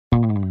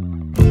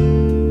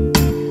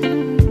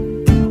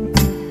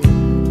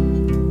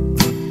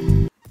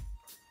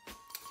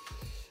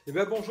Eh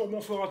bien bonjour,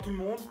 bonsoir à tout le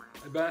monde.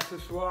 Eh ben ce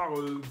soir,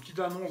 petite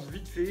annonce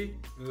vite fait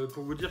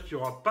pour vous dire qu'il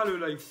n'y aura pas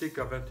le LiveTech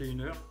à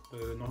 21h.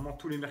 Normalement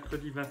tous les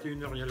mercredis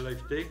 21h il y a le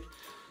LiveTech.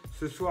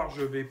 Ce soir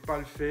je ne vais pas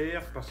le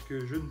faire parce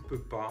que je ne peux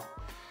pas.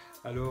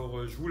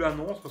 Alors je vous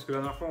l'annonce parce que la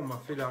dernière fois on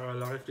m'a fait la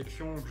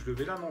réflexion que je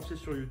devais l'annoncer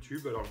sur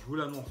YouTube. Alors je vous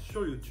l'annonce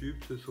sur YouTube,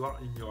 ce soir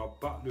il n'y aura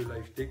pas le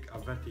LiveTech à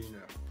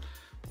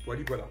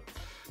 21h. Voilà.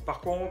 Par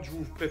contre je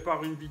vous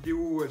prépare une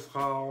vidéo, elle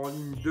sera en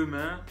ligne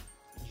demain.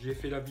 J'ai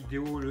fait la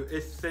vidéo le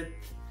S7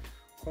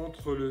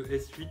 contre le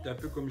S8, un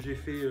peu comme j'ai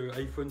fait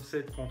iPhone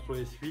 7 contre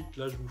le S8.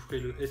 Là je vous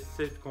ferai le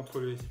S7 contre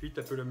le S8,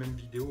 un peu la même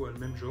vidéo, le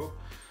même genre.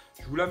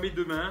 Je vous la mets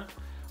demain.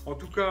 En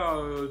tout cas,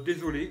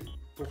 désolé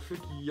pour ceux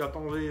qui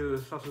attendaient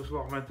ça ce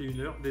soir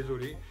 21h,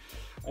 désolé.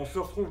 On se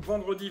retrouve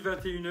vendredi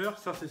 21h,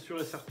 ça c'est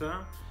sûr et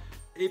certain.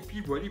 Et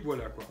puis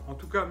voilà quoi. En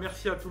tout cas,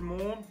 merci à tout le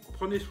monde.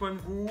 Prenez soin de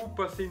vous,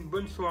 passez une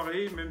bonne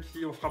soirée, même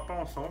si on ne sera pas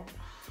ensemble.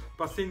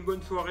 Passez une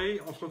bonne soirée,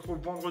 on se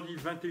retrouve vendredi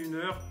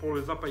 21h pour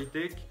le Zap High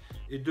Tech.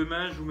 Et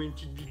demain, je vous mets une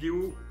petite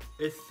vidéo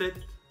S7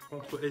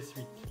 contre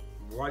S8.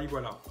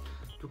 Voilà.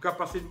 En tout cas,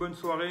 passez une bonne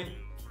soirée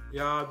et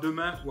à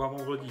demain ou à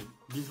vendredi.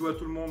 Bisous à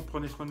tout le monde,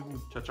 prenez soin de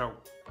vous. Ciao.